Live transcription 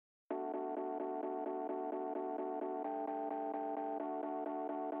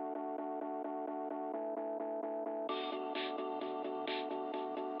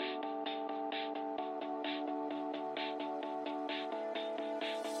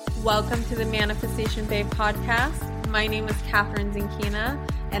Welcome to the Manifestation Babe podcast. My name is Catherine Zinkina,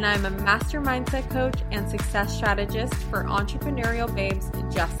 and I'm a master mindset coach and success strategist for entrepreneurial babes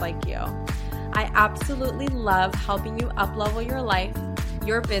just like you. I absolutely love helping you uplevel your life,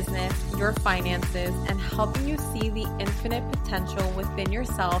 your business, your finances, and helping you see the infinite potential within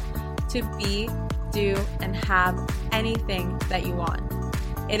yourself to be, do, and have anything that you want.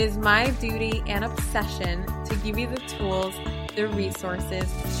 It is my duty and obsession to give you the tools, the resources,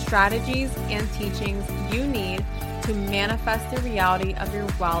 strategies, and teachings you need to manifest the reality of your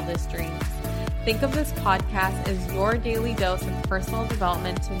wildest dreams. Think of this podcast as your daily dose of personal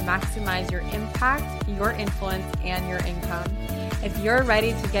development to maximize your impact, your influence, and your income. If you're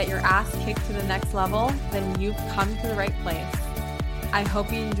ready to get your ass kicked to the next level, then you've come to the right place. I hope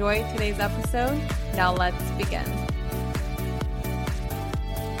you enjoyed today's episode. Now let's begin.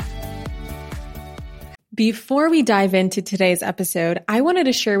 Before we dive into today's episode, I wanted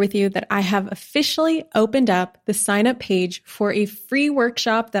to share with you that I have officially opened up the sign-up page for a free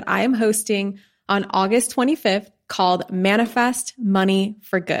workshop that I am hosting on August 25th called Manifest Money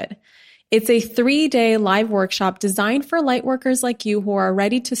for Good. It's a 3-day live workshop designed for lightworkers like you who are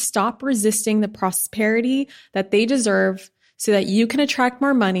ready to stop resisting the prosperity that they deserve so that you can attract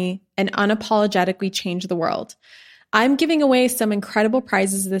more money and unapologetically change the world. I'm giving away some incredible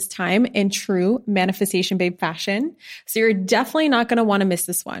prizes this time in true Manifestation Babe fashion, so you're definitely not going to want to miss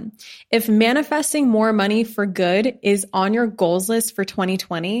this one. If manifesting more money for good is on your goals list for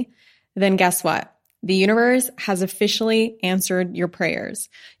 2020, then guess what? The universe has officially answered your prayers.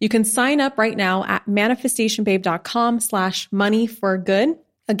 You can sign up right now at manifestationbabe.com/money for good.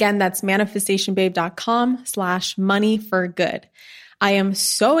 Again, that's manifestationbabe.com/money for good. I am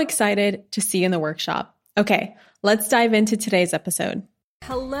so excited to see you in the workshop. Okay, let's dive into today's episode.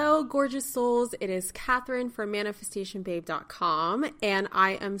 Hello, gorgeous souls. It is Catherine from manifestationbabe.com, and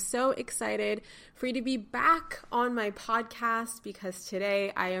I am so excited for you to be back on my podcast because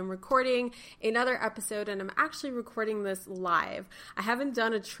today I am recording another episode, and I'm actually recording this live. I haven't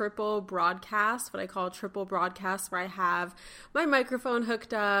done a triple broadcast, what I call a triple broadcast, where I have my microphone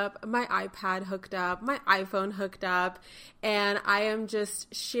hooked up, my iPad hooked up, my iPhone hooked up, and I am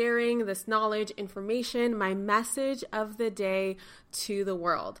just sharing this knowledge, information, my message of the day to the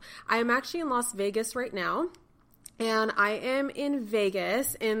world. I am actually in Las Vegas right now, and I am in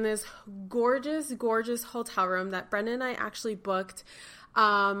Vegas in this gorgeous, gorgeous hotel room that Brenda and I actually booked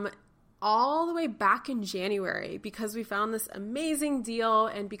all the way back in January because we found this amazing deal,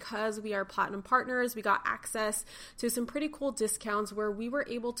 and because we are platinum partners, we got access to some pretty cool discounts where we were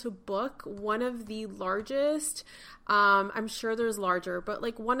able to book one of the largest, I'm sure there's larger, but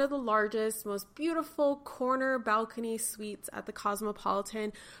like one of the largest, most beautiful corner balcony suites at the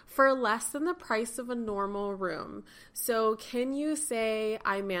Cosmopolitan for less than the price of a normal room. So can you say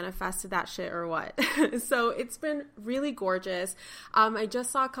I manifested that shit or what? So it's been really gorgeous. I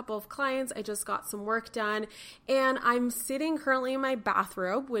just saw a couple of clients. I just got some work done, and I'm sitting currently in my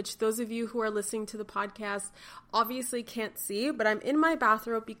bathrobe, which those of you who are listening to the podcast obviously can't see, but I'm in my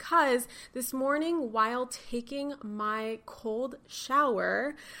bathrobe because this morning while taking my cold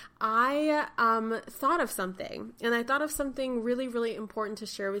shower, I thought of something, and I thought of something really, really important to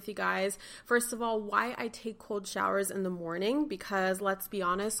share with you guys. First of all, why I take cold showers in the morning, because let's be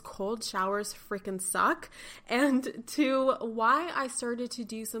honest, cold showers freaking suck, and to why I started to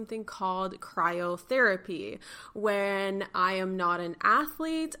do something called cryotherapy. When I am not an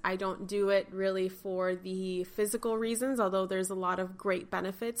athlete, I don't do it really for the physical reasons, although there's a lot of great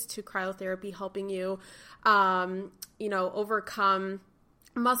benefits to cryotherapy helping you, overcome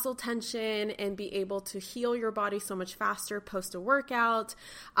muscle tension and be able to heal your body so much faster post a workout.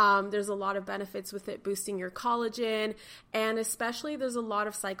 There's a lot of benefits with it, boosting your collagen, and especially there's a lot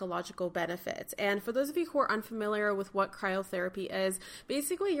of psychological benefits. And for those of you who are unfamiliar with what cryotherapy is,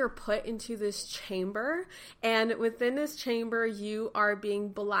 basically you're put into this chamber, and within this chamber you are being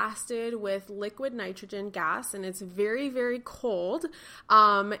blasted with liquid nitrogen gas, and it's very, very cold.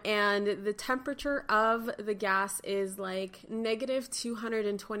 And the temperature of the gas is like negative 220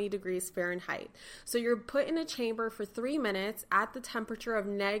 degrees Fahrenheit. So you're put in a chamber for 3 minutes at the temperature of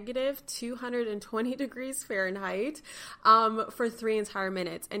negative 220 degrees Fahrenheit for 3 entire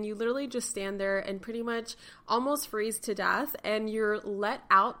minutes. And you literally just stand there and pretty much almost freeze to death. And you're let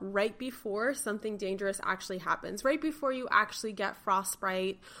out right before something dangerous actually happens, right before you actually get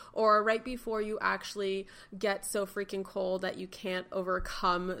frostbite, or right before you actually get so freaking cold that you can't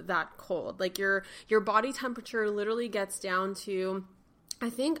overcome that cold. Like your body temperature literally gets down to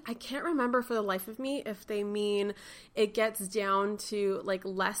I can't remember for the life of me if they mean it gets down to like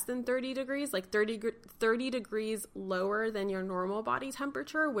less than 30 degrees, like 30 degrees lower than your normal body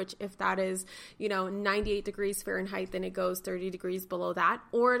temperature, which if that is, 98 degrees Fahrenheit, then it goes 30 degrees below that,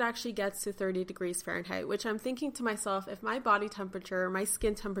 or it actually gets to 30 degrees Fahrenheit, which I'm thinking to myself, if my body temperature, my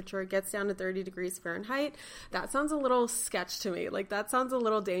skin temperature gets down to 30 degrees Fahrenheit, that sounds a little sketch to me. Like that sounds a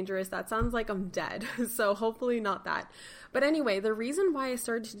little dangerous. That sounds like I'm dead. So hopefully not that. But anyway, the reason why I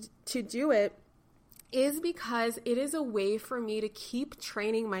started to do it is because it is a way for me to keep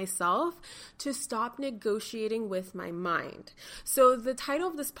training myself to stop negotiating with my mind. So the title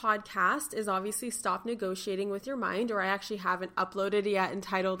of this podcast is obviously Stop Negotiating with Your Mind, or I actually haven't uploaded it yet and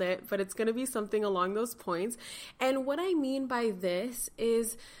titled it, but it's going to be something along those points. And what I mean by this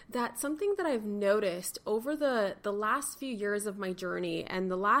is that something that I've noticed over the last few years of my journey and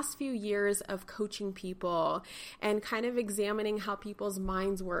the last few years of coaching people and kind of examining how people's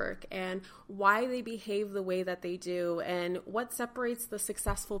minds work and why they behave the way that they do and what separates the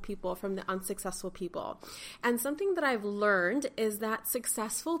successful people from the unsuccessful people. And something that I've learned is that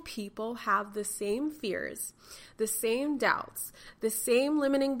successful people have the same fears, the same doubts, the same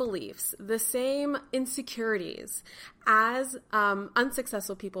limiting beliefs, the same insecurities as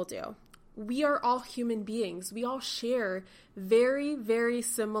unsuccessful people do. We are all human beings. We all share very, very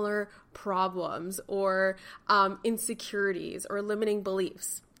similar problems or insecurities or limiting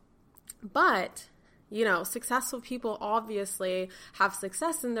beliefs. But successful people obviously have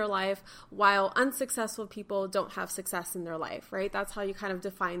success in their life, while unsuccessful people don't have success in their life, right? That's how you kind of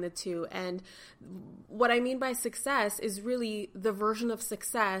define the two. And what I mean by success is really the version of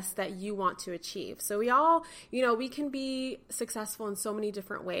success that you want to achieve. So we all, we can be successful in so many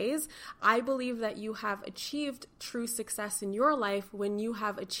different ways. I believe that you have achieved true success in your life when you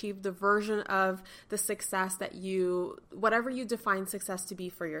have achieved the version of the success that whatever you define success to be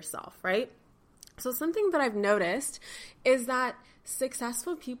for yourself, right? So something that I've noticed is that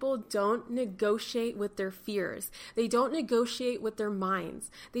successful people don't negotiate with their fears. They don't negotiate with their minds.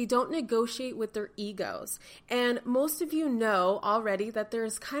 They don't negotiate with their egos. And most of you know already that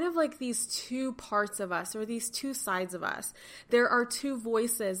there's kind of like these two parts of us, or these two sides of us. There are two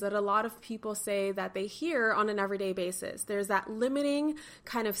voices that a lot of people say that they hear on an everyday basis. There's that limiting,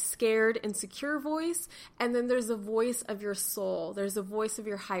 kind of scared, insecure voice, and then there's a voice of your soul. There's a voice of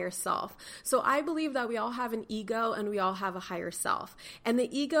your higher self. So I believe that we all have an ego and we all have a higher self. And the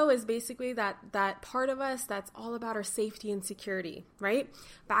ego is basically that part of us that's all about our safety and security, right?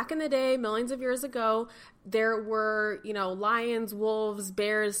 Back in the day, millions of years ago, there were, lions, wolves,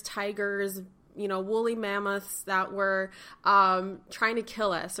 bears, tigers, woolly mammoths that were trying to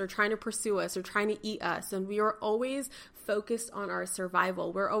kill us or trying to pursue us or trying to eat us. And we were always focused on our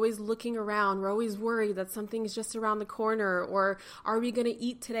survival. We're always looking around. We're always worried that something's just around the corner, or are we going to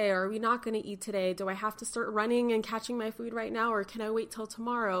eat today? Or are we not going to eat today? Do I have to start running and catching my food right now? Or can I wait till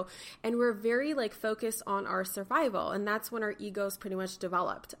tomorrow? And we're very focused on our survival. And that's when our egos pretty much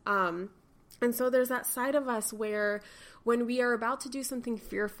developed. And so there's that side of us where when we are about to do something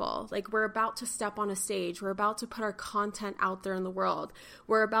fearful, like we're about to step on a stage, we're about to put our content out there in the world,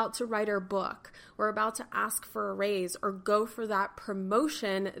 we're about to write our book, we're about to ask for a raise or go for that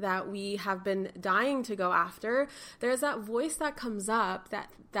promotion that we have been dying to go after, there's that voice that comes up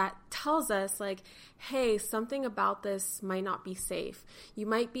that tells us hey, something about this might not be safe. You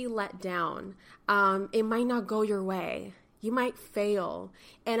might be let down. It might not go your way. You might fail,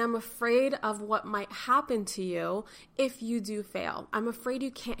 and I'm afraid of what might happen to you if you do fail. I'm afraid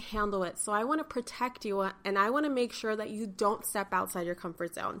you can't handle it, so I want to protect you, and I want to make sure that you don't step outside your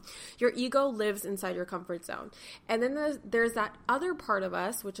comfort zone. Your ego lives inside your comfort zone. And then there's that other part of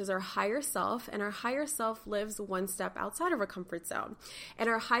us, which is our higher self, and our higher self lives one step outside of our comfort zone. And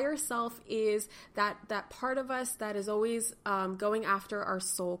our higher self is that part of us that is always going after our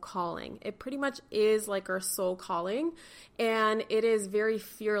soul calling. It pretty much is like our soul calling. And it is very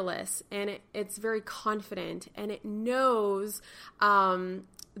fearless, and it's very confident, and it knows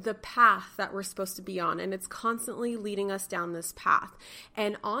the path that we're supposed to be on, and it's constantly leading us down this path.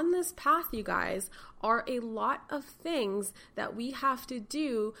 And on this path, you guys, are a lot of things that we have to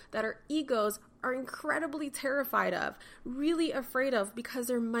do that our egos are incredibly terrified of, really afraid of, because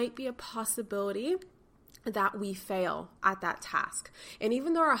there might be a possibility that we fail at that task. And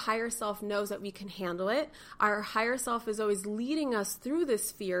even though our higher self knows that we can handle it, our higher self is always leading us through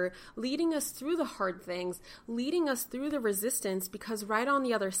this fear, leading us through the hard things, leading us through the resistance, because right on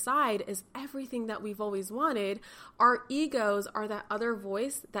the other side is everything that we've always wanted. Our egos are that other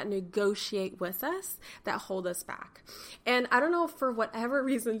voice that negotiate with us, that hold us back. And I don't know, for whatever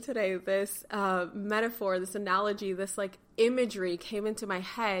reason today, this metaphor, this analogy, this imagery came into my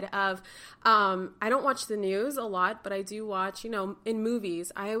head of, I don't watch the news a lot, but I do watch, in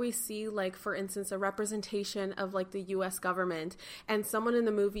movies, I always see like, for instance, a representation of like the US government, and someone in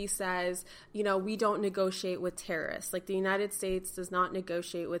the movie says, we don't negotiate with terrorists. Like the United States does not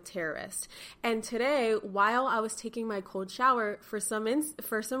negotiate with terrorists. And today, while I was taking my cold shower, for some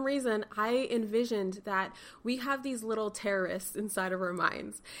reason, I envisioned that we have these little terrorists inside of our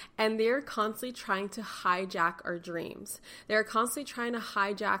minds, and they're constantly trying to hijack our dreams. They're constantly trying to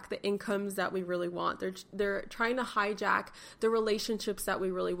hijack the incomes that we really want. They're trying to hijack the relationships that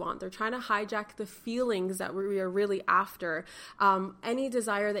we really want. They're trying to hijack the feelings that we are really after. Any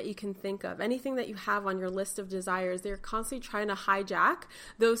desire that you can think of, anything that you have on your list of desires, they're constantly trying to hijack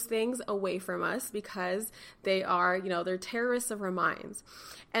those things away from us because they are, they're terrorists of our minds.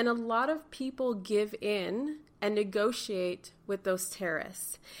 And a lot of people give in and negotiate with those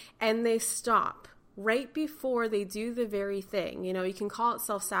terrorists, and they stop right before they do the very thing. You can call it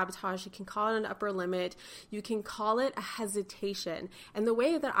self-sabotage, you can call it an upper limit, you can call it a hesitation. And the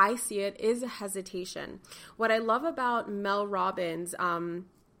way that I see it is a hesitation. What I love about Mel Robbins,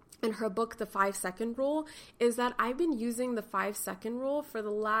 in her book, The 5-Second Rule, is that I've been using the 5-second rule for the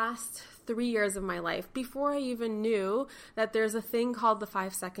last 3 years of my life before I even knew that there's a thing called the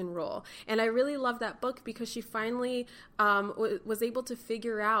 5-second rule. And I really love that book because she finally was able to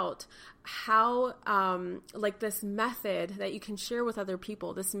figure out how like this method that you can share with other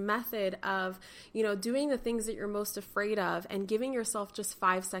people, this method of, doing the things that you're most afraid of and giving yourself just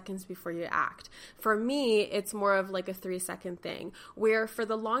 5 seconds before you act. For me, it's more of like a 3-second thing, where for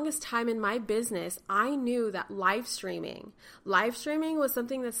the longest time in my business, I knew that live streaming was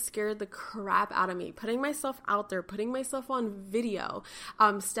something that scared the crap out of me. Putting myself out there, putting myself on video,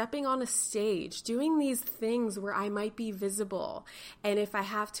 stepping on a stage, doing these things where I might be visible. And if I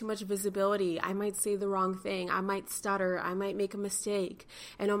have too much visibility, I might say the wrong thing. I might stutter. I might make a mistake.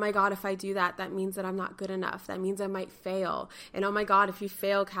 And oh my God, if I do that, that means that I'm not good enough. That means I might fail. And oh my God, if you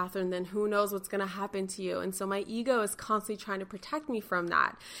fail, Catherine, then who knows what's going to happen to you. And so my ego is constantly trying to protect me from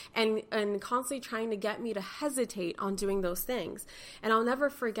that, and constantly trying to get me to hesitate on doing those things. And I'll never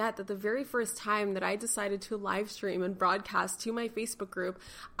forget that the very first time that I decided to live stream and broadcast to my Facebook group,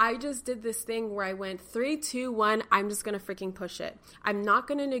 I just did this thing where I went 3, 2, 1, I'm just going to freaking push it. I'm not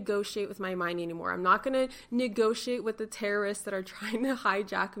going to negotiate with my mind anymore. I'm not going to negotiate with the terrorists that are trying to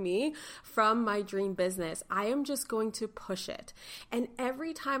hijack me from my dream business. I am just going to push it. And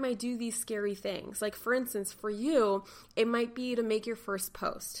every time I do these scary things, like for instance, for you, it might be to make your first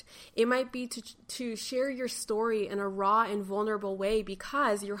post. It might be to share your story in a raw and vulnerable way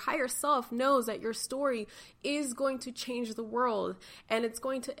because your higher self knows that your story is going to change the world and it's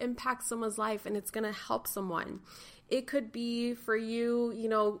going to impact someone's life and it's going to help someone. It could be for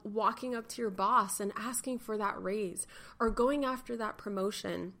you, walking up to your boss and asking for that raise or going after that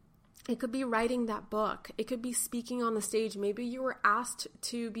promotion. It could be writing that book. It could be speaking on the stage. Maybe you were asked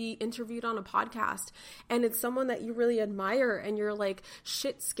to be interviewed on a podcast and it's someone that you really admire and you're like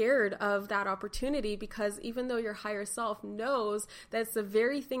shit scared of that opportunity because even though your higher self knows that's the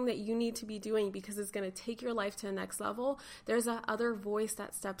very thing that you need to be doing because it's going to take your life to the next level, there's that other voice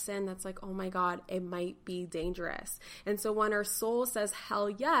that steps in that's like, oh my God, it might be dangerous. And so when our soul says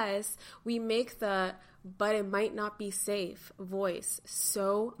hell yes, we make the but it might not be safe voice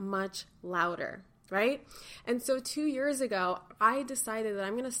so much louder, right? And so 2 years ago, I decided that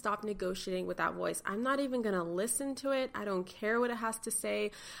I'm going to stop negotiating with that voice. I'm not even going to listen to it. I don't care what it has to say.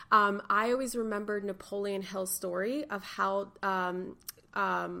 I always remembered Napoleon Hill's story of how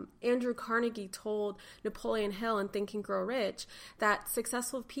Andrew Carnegie told Napoleon Hill in Think and Grow Rich that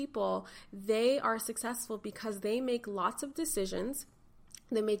successful people, they are successful because they make lots of decisions.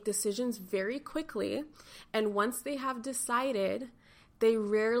 They make decisions very quickly, and once they have decided, they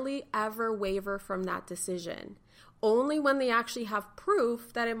rarely ever waver from that decision. Only when they actually have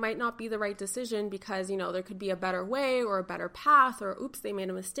proof that it might not be the right decision because, there could be a better way or a better path or oops, they made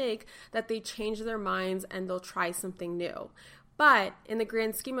a mistake, that they change their minds and they'll try something new. But in the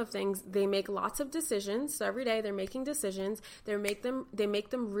grand scheme of things, they make lots of decisions. So every day they're making decisions. They make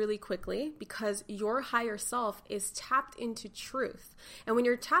them really quickly because your higher self is tapped into truth. And when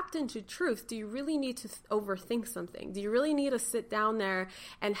you're tapped into truth, do you really need to overthink something? Do you really need to sit down there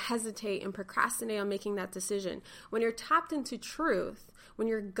and hesitate and procrastinate on making that decision? When you're tapped into truth, when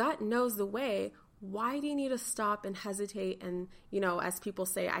your gut knows the way, why do you need to stop and hesitate? And, as people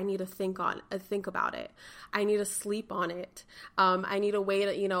say, I need to think about it. I need to sleep on it. I need to wait,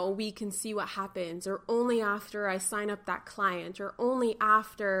 a week and see what happens, or only after I sign up that client, or only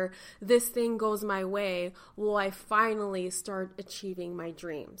after this thing goes my way will I finally start achieving my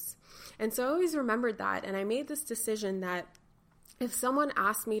dreams. And so I always remembered that. And I made this decision that if someone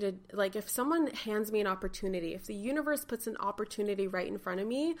asks me to, if someone hands me an opportunity, if the universe puts an opportunity right in front of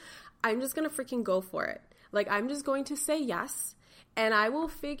me, I'm just going to freaking go for it. I'm just going to say yes. And I will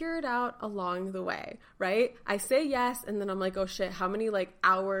figure it out along the way, right? I say yes, and then I'm like, oh shit, how many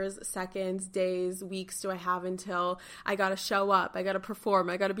hours, seconds, days, weeks do I have until I gotta show up, I gotta perform,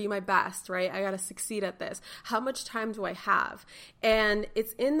 I gotta be my best, right? I gotta succeed at this. How much time do I have? And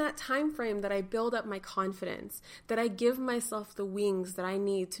it's in that time frame that I build up my confidence, that I give myself the wings that I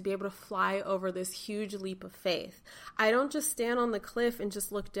need to be able to fly over this huge leap of faith. I don't just stand on the cliff and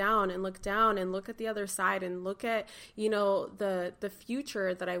just look down and look at the other side and look at, the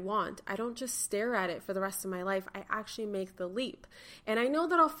future that I want. I don't just stare at it for the rest of my life. I actually make the leap. And I know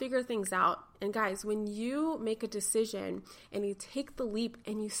that I'll figure things out. And guys, when you make a decision and you take the leap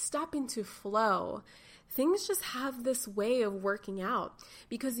and you step into flow, things just have this way of working out,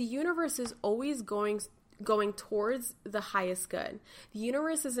 because the universe is always going towards the highest good. The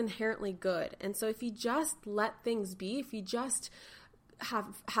universe is inherently good. And so if you just let things be, if you just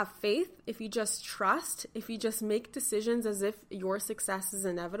have faith, if you just trust, if you just make decisions as if your success is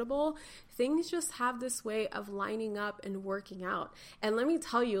inevitable, things just have this way of lining up and working out. And let me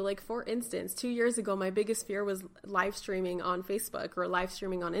tell you, for instance, 2 years ago, my biggest fear was live streaming on Facebook or live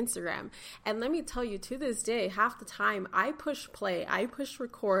streaming on Instagram. And let me tell you, to this day, half the time I push play, I push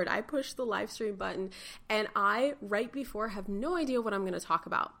record, I push the live stream button, and I, right before, have no idea what I'm going to talk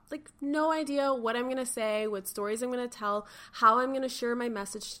about. No idea what I'm going to say, what stories I'm going to tell, how I'm going to share my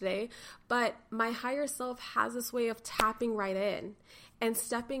message today. But my higher self has this way of tapping right in and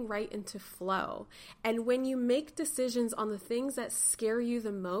stepping right into flow. And when you make decisions on the things that scare you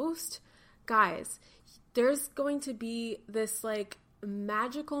the most, guys, there's going to be this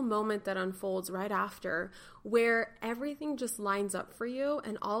magical moment that unfolds right after, where everything just lines up for you,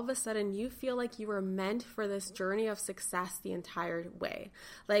 and all of a sudden you feel like you were meant for this journey of success the entire way.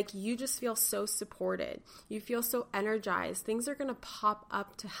 You just feel so supported. You feel so energized. Things are going to pop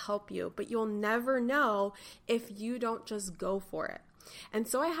up to help you, but you'll never know if you don't just go for it. And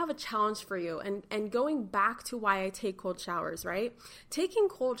so I have a challenge for you, and going back to why I take cold showers, right? Taking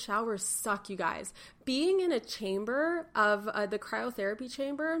cold showers suck, you guys. Being in a chamber of the cryotherapy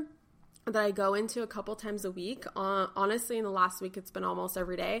chamber that I go into a couple times a week. Honestly, in the last week, it's been almost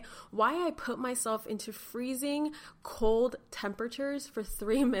every day. Why I put myself into freezing cold temperatures for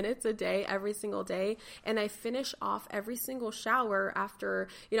 3 minutes a day, every single day. And I finish off every single shower after,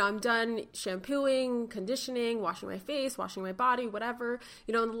 I'm done shampooing, conditioning, washing my face, washing my body, whatever.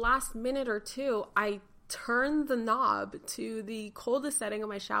 In the last minute or two, I turn the knob to the coldest setting of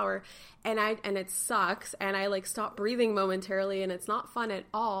my shower, and it sucks, and I stop breathing momentarily, and it's not fun at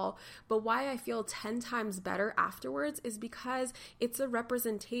all. But why I feel 10 times better afterwards is because it's a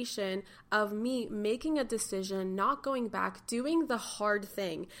representation of me making a decision, not going back, doing the hard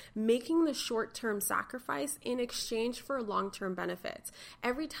thing, making the short-term sacrifice in exchange for long-term benefits.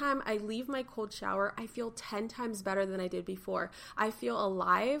 Every time I leave my cold shower, I feel 10 times better than I did before. I feel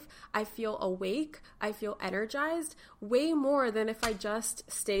alive, I feel awake, I feel energized, way more than if I just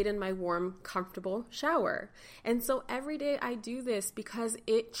stayed in my warm, comfortable shower. And so every day I do this because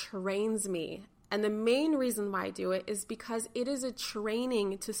it trains me. And the main reason why I do it is because it is a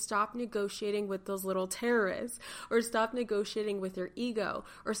training to stop negotiating with those little terrorists, or stop negotiating with your ego,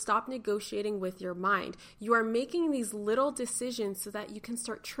 or stop negotiating with your mind. You are making these little decisions so that you can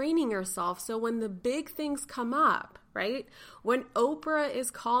start training yourself. So when the big things come up, right? When Oprah is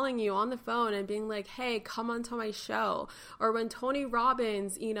calling you on the phone and being like, hey, come onto my show, or when Tony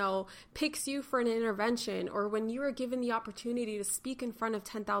Robbins, picks you for an intervention, or when you are given the opportunity to speak in front of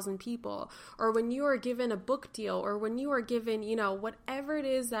 10,000 people, or when you are given a book deal, or when you are given, whatever it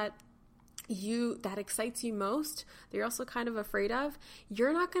is that excites you most, that you're also kind of afraid of,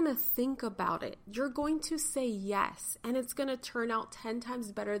 you're not going to think about it. You're going to say yes, and it's going to turn out 10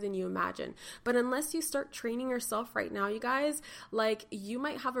 times better than you imagine. But unless you start training yourself right now, you guys, you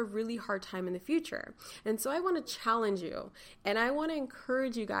might have a really hard time in the future. And so I want to challenge you, and I want to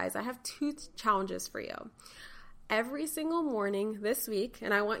encourage you guys. I have 2 challenges for you. Every single morning this week,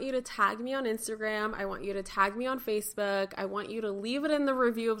 and I want you to tag me on Instagram, I want you to tag me on Facebook, I want you to leave it in the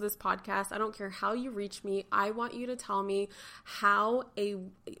review of this podcast. I don't care how you reach me. I want you to tell me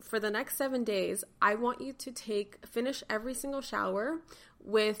for the next 7 days, I want you to finish every single shower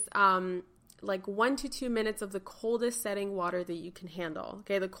with like 1 to 2 minutes of the coldest setting water that you can handle.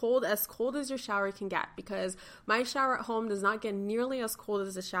 Okay, as cold as your shower can get, because my shower at home does not get nearly as cold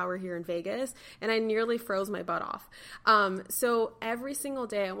as the shower here in Vegas, and I nearly froze my butt off. So every single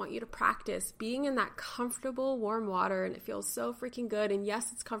day, I want you to practice being in that comfortable warm water, and it feels so freaking good. And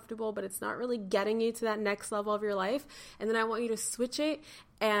yes, it's comfortable, but it's not really getting you to that next level of your life. And then I want you to switch it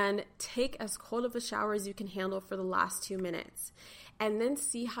and take as cold of a shower as you can handle for the last 2 minutes. And then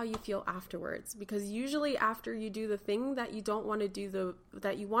see how you feel afterwards. Because usually after you do the thing that you don't want to do,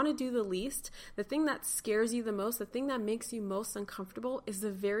 that you want to do the least, the thing that scares you the most, the thing that makes you most uncomfortable is the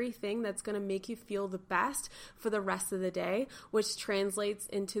very thing that's going to make you feel the best for the rest of the day, which translates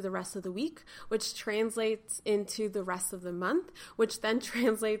into the rest of the week, which translates into the rest of the month, which then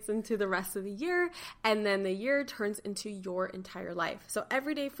translates into the rest of the year, and then the year turns into your entire life. So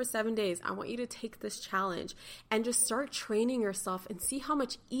every day for 7 days, I want you to take this challenge and just start training yourself and see how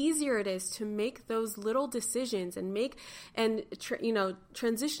much easier it is to make those little decisions and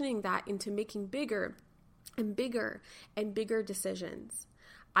transitioning that into making bigger and bigger and bigger decisions.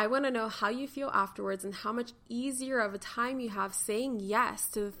 I want to know how you feel afterwards and how much easier of a time you have saying yes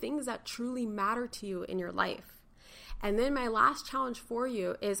to the things that truly matter to you in your life. And then my last challenge for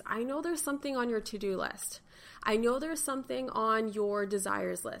you is, I know there's something on your to-do list. I know there's something on your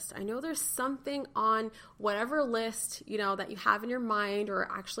desires list. I know there's something on whatever list, that you have in your mind or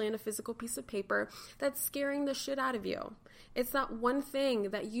actually in a physical piece of paper that's scaring the shit out of you. It's that one thing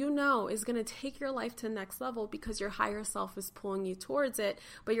that you know is going to take your life to the next level because your higher self is pulling you towards it,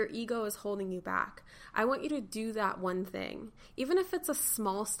 but your ego is holding you back. I want you to do that one thing. Even if it's a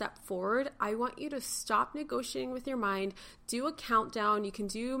small step forward, I want you to stop negotiating with your mind, do a countdown. You can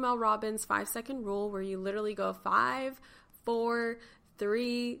do Mel Robbins' 5-second rule where you literally go 5, 4,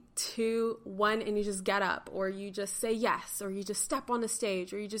 3, 2, 1, and you just get up, or you just say yes, or you just step on the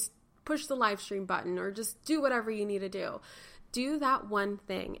stage, or you just push the live stream button, or just do whatever you need to do. Do that one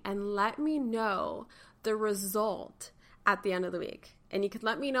thing and let me know the result at the end of the week. And you can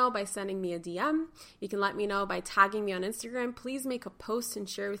let me know by sending me a DM. You can let me know by tagging me on Instagram. Please make a post and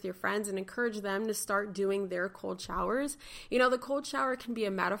share with your friends and encourage them to start doing their cold showers. The cold shower can be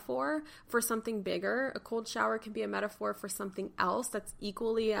a metaphor for something bigger. A cold shower can be a metaphor for something else that's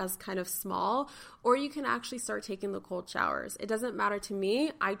equally as kind of small, or you can actually start taking the cold showers. It doesn't matter to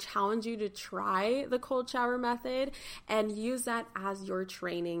me. I challenge you to try the cold shower method and use that as your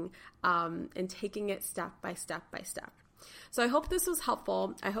training and taking it step by step by step. So I hope this was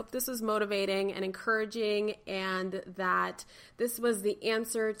helpful. I hope this was motivating and encouraging, and that this was the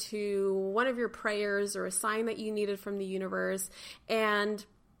answer to one of your prayers or a sign that you needed from the universe. And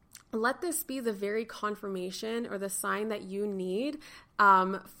let this be the very confirmation or the sign that you need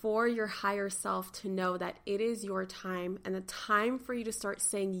for your higher self to know that it is your time, and the time for you to start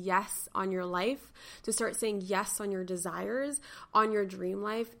saying yes on your life, to start saying yes on your desires, on your dream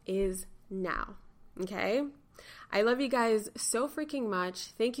life is now. Okay? I love you guys so freaking much.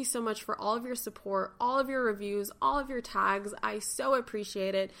 Thank you so much for all of your support, all of your reviews, all of your tags. I so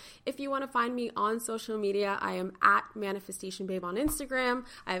appreciate it. If you want to find me on social media, I am at Manifestation Babe on Instagram.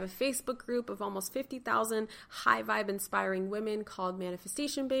 I have a Facebook group of almost 50,000 high vibe inspiring women called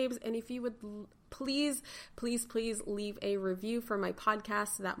Manifestation Babes. And if you would please leave a review for my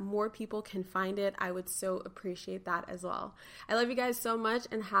podcast so that more people can find it, I would so appreciate that as well. I love you guys so much,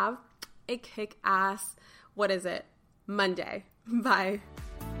 and have a kick-ass Monday. Bye.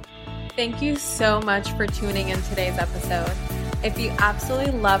 Thank you so much for tuning in today's episode. If you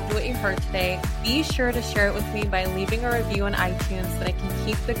absolutely loved what you heard today, be sure to share it with me by leaving a review on iTunes so that I can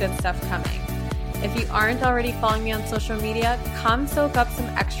keep the good stuff coming. If you aren't already following me on social media, come soak up some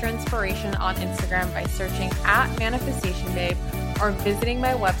extra inspiration on Instagram by searching at Manifestation Babe or visiting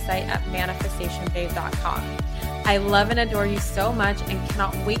my website at manifestationbabe.com. I love and adore you so much and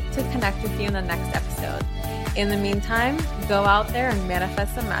cannot wait to connect with you in the next episode. In the meantime, go out there and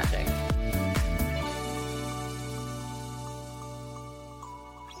manifest some magic.